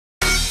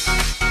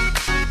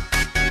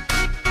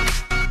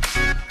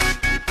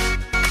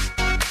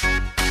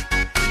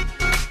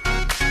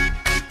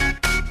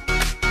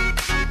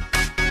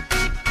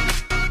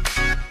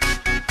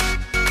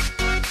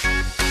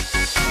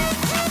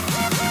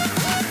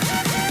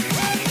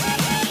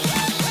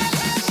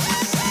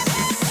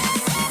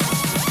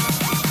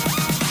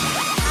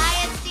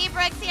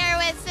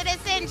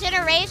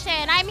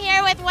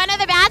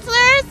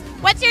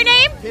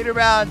Peter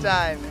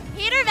Valentine.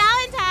 Peter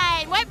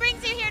Valentine, what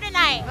brings you here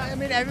tonight? I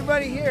mean,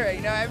 everybody here,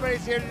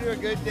 everybody's here to do a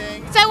good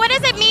thing. So what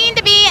does it mean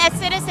to be a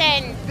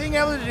citizen? Being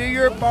able to do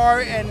your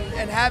part and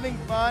having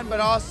fun, but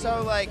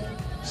also like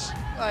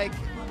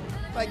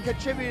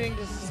contributing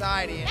to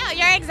society. No,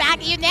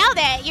 you nailed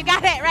it. You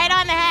got it right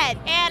on the head.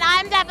 And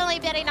I'm definitely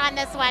bidding on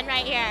this one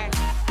right here.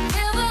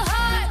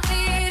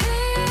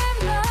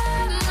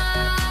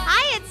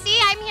 Hi, it's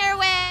Dee. I'm here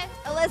with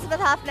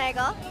Elizabeth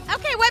Hofnagel.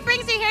 Okay, what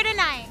brings you here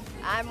tonight?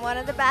 I'm one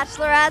of the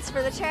bachelorettes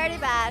for the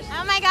CharityBash.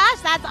 Oh my gosh,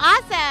 that's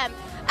awesome.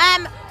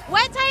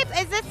 What type,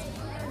 is this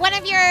one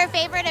of your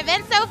favorite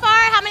events so far?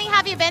 How many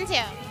have you been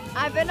to?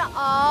 I've been to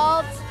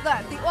all,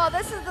 well,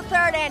 this is the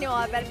third annual.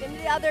 I've been to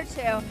the other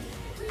two.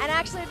 And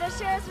actually this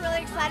year is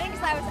really exciting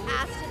because I was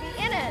asked to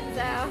be in it,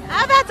 so.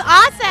 Oh, that's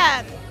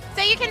awesome.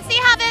 So you can see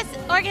how this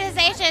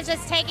organization is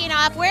just taking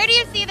off. Where do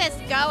you see this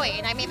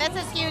going? I mean, this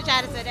is huge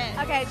as it is.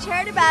 Okay,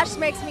 CharityBash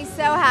makes me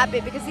so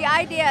happy because the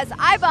idea is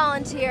I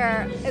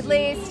volunteer at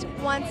least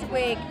once a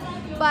week.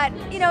 But,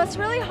 it's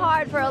really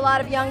hard for a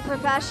lot of young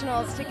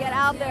professionals to get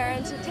out there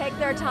and to take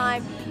their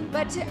time.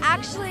 But to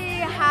actually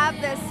have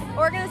this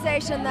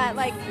organization that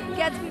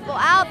gets people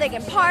out, they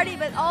can party,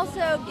 but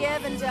also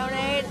give and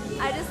donate.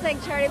 I just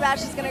think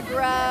CharityBash is going to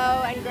grow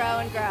and grow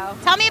and grow.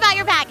 Tell me about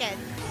your package.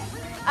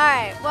 All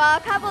right, well,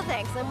 a couple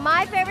things. So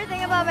my favorite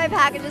thing about my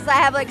package is I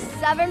have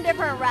 7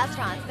 different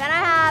restaurants. Then I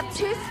have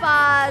 2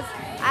 spas.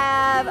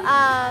 I have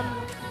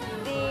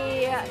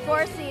the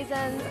 4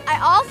 Seasons. I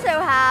also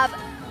have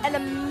an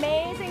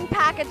amazing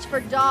package for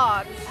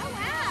dogs. Oh,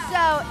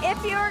 wow. So if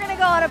you were going to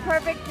go on a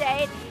perfect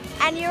date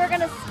and you were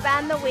going to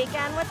spend the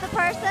weekend with the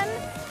person,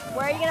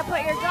 where are you going to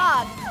put your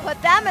dog? Put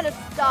them in a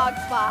dog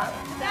spa.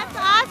 That's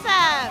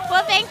awesome.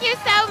 Well, thank you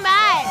so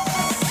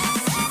much.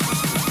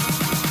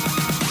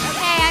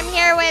 Okay, I'm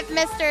here with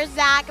Mr.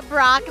 Zach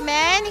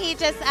Brockman. He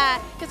just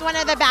is one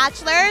of the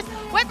bachelors.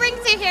 What brings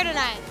you here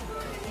tonight?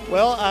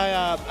 Well,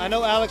 I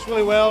know Alex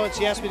really well, and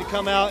she asked me to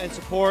come out and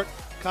support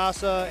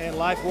CASA and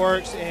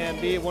LifeWorks and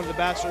be one of the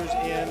bachelors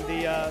in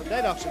the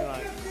date auction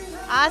tonight.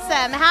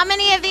 Awesome. How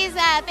many of these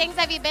things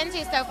have you been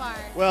to so far?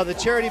 Well, the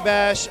Charity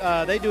Bash,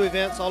 they do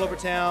events all over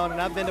town,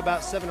 and I've been to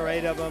about 7 or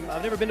 8 of them.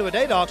 I've never been to a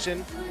date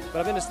auction, but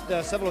I've been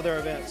to several of their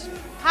events.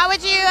 How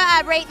would you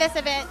rate this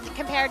event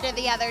compared to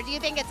the other? Do you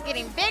think it's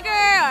getting bigger,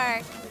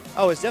 or?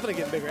 Oh, it's definitely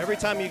getting bigger. Every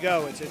time you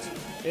go,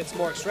 it's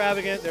more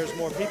extravagant. There's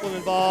more people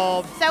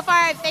involved. So far,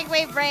 I think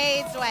we've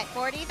raised, what,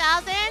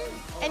 $40,000?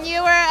 And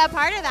you were a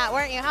part of that,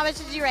 weren't you? How much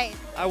did you raise?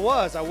 I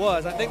was.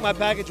 I think my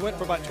package went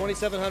for about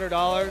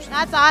 $2,700.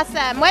 That's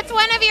awesome. What's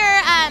one of your,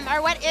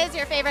 or what is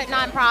your favorite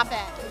nonprofit?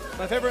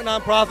 My favorite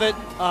nonprofit,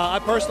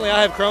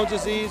 I have Crohn's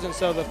disease, and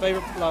so the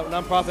favorite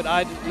nonprofit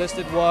I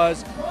listed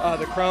was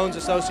the Crohn's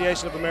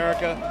Association of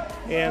America.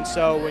 And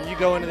so when you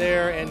go into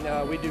there,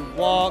 and we do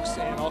walks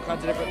and all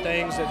kinds of different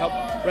things that help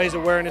raise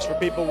awareness for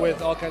people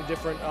with all kinds of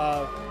different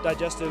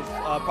digestive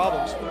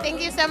problems.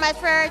 Thank you so much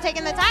for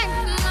taking the time.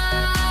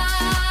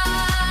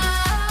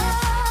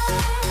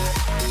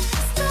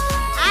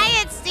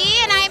 Hi, it's Dee,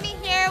 and I'm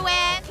here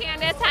with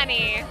Candace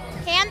Honey.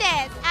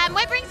 Candace.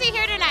 What brings you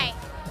here tonight?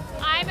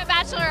 I'm a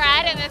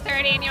bachelorette in the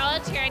 3rd annual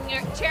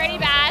Charity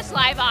Bash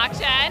live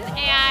auction,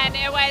 and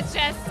it was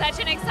just such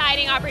an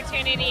exciting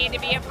opportunity to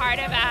be a part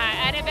of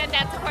an event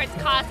that supports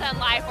CASA and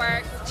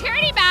LifeWorks.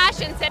 Charity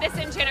Bash and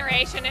Citizen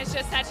Generation is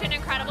just such an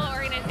incredible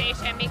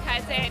organization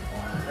because it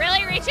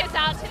really reaches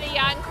out to the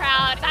young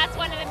crowd. That's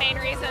one of the main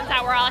reasons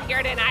that we're all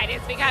here tonight,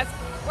 is because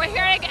we're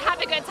here to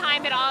have a good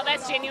time, but all of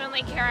us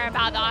genuinely care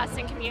about the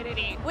Austin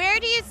community. Where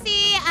do you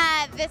see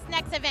this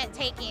next event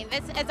taking?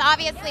 This is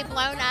obviously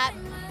blown up.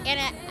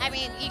 I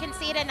mean, you can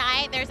see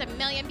tonight, there's 1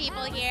 million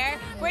people here.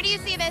 Where do you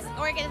see this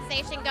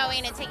organization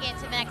going and taking it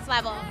to the next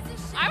level?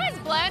 I was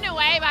blown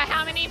away by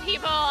how many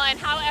people and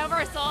how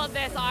oversold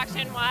this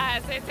auction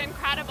was. It's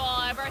incredible.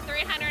 Over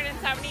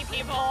 370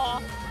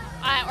 people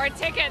or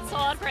tickets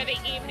sold for the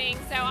evening.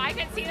 So I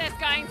could see this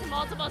going to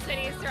multiple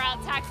cities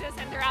throughout Texas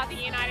and throughout the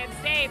United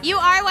States. You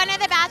are one of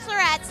the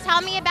bachelorettes.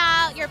 Tell me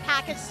about your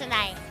package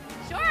tonight.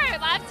 Sure,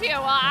 I'd love to.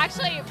 Well,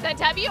 actually, the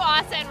W.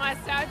 Austin was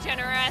so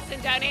generous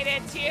and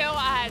donated 2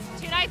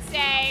 nights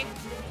stay,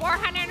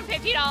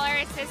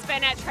 $450 to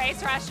spend at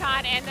Trace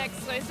Restaurant and the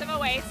exclusive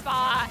Away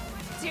Spa,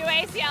 2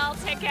 ACL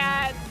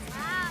tickets,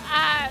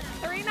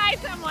 3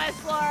 nights in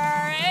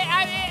Whistler.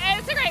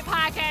 It's a great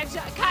package.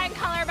 Cut and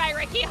color by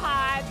Ricky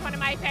Hodge, one of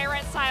my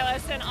favorite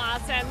stylists in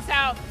Austin.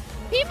 So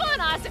people in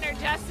Austin are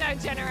just so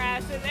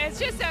generous. It's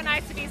just so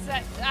nice to be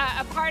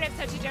a part of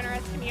such a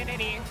generous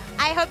community.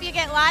 I hope you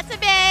get lots of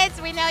bids.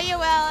 We know you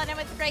will, and it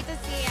was great to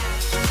see you.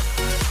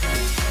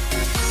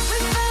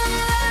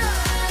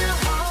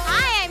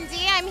 Hi, I'm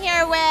Dee. I'm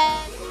here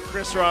with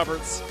Chris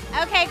Roberts.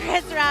 Okay,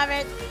 Chris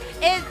Roberts.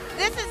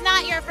 This is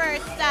not your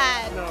first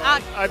No,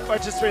 I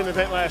participated in the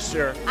event last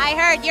year. I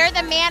heard you're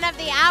the man of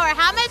the hour.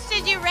 How much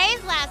did you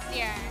raise last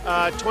year?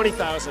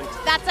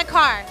 $20,000. That's a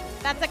car.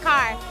 That's a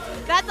car.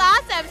 That's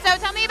awesome. So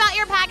tell me about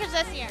your package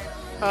this year.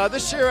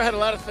 This year I had a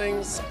lot of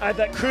things. I had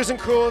that cruising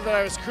cool that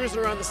I was cruising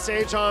around the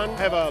stage on. I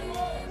have a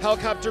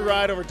helicopter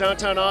ride over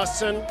downtown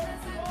Austin.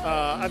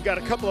 I've got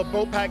a couple of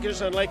boat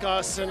packages on Lake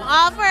Austin.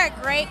 All for a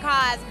great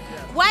cause.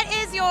 What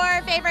is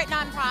your favorite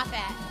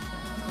nonprofit?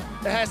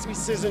 It has to be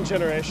Citizen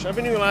Generation. I've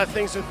been doing a lot of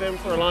things with them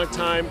for a long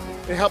time.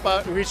 They help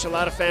out and reach a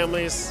lot of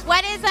families.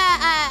 What is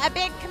a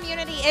big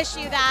community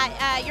issue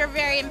that you're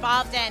very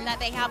involved in that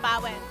they help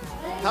out with?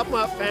 Helping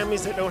out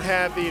families that don't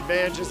have the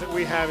advantages that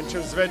we have in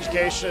terms of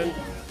education,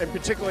 and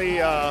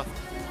particularly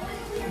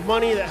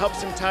money that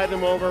helps them tide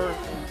them over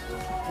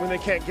when they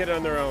can't get it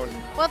on their own.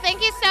 Well,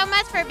 thank you so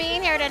much for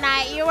being here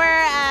tonight. You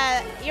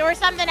were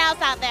something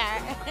else out there.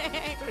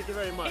 Thank you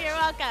very much. You're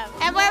welcome.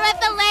 And we're with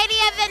the lady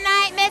of the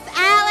night, Miss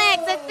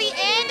Alex. It's the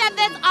end of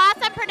this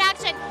awesome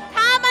production.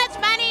 How much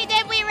money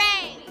did we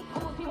raise?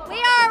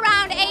 We are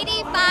around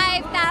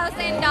 $85,000.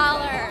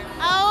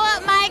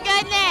 Oh my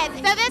goodness.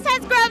 So this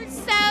has grown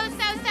so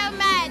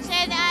much,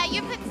 and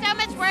you put so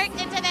much work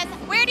into this.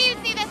 Where do you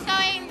see this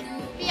going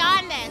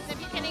beyond this,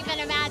 if you can even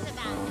imagine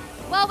that?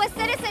 Well, with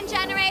Citizen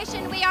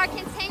Generation, we are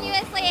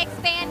continuously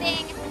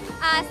expanding,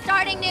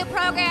 starting new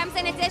programs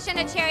in addition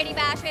to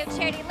CharityBash. We have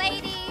Charity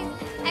Ladies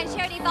and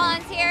Charity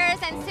Volunteers,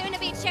 and soon to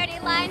be Charity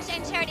Lunch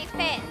and Charity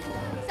Fit.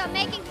 So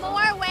making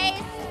more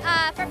ways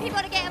for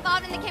people to get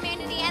involved in the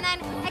community, and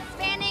then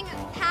expanding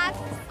past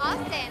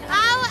Austin.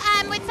 How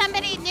would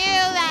somebody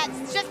new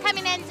that's just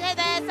coming into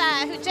this,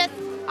 who just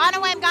on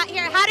a whim got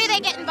here, how do they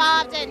get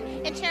involved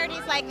in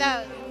charities like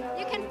those?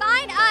 You can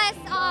find us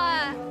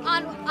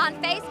on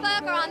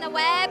Facebook or on the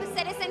web,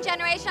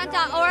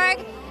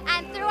 citizengeneration.org,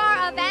 and through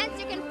our events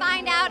you can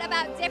find out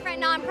about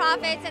different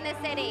nonprofits in the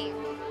city.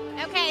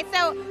 Okay,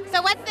 so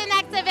what's the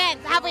next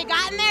event? Have we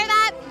gotten there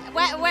that?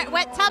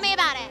 What tell me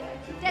about it.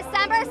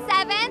 December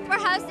 7th, we're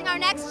hosting our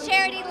next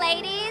Charity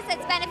Ladies.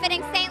 It's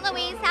benefiting St.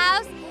 Louise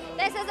House.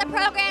 This is a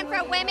program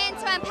for women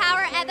to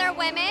empower other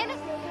women.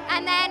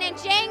 And then in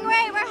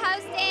January, we're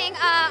hosting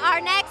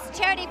our next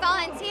Charity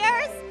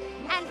Volunteers.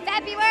 And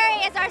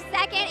February is our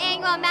second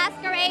annual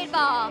Masquerade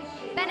Ball,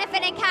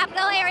 benefiting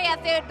Capital Area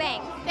Food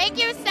Bank. Thank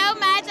you so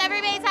much.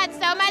 Everybody's had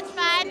so much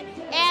fun,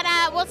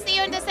 and we'll see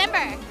you in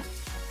December.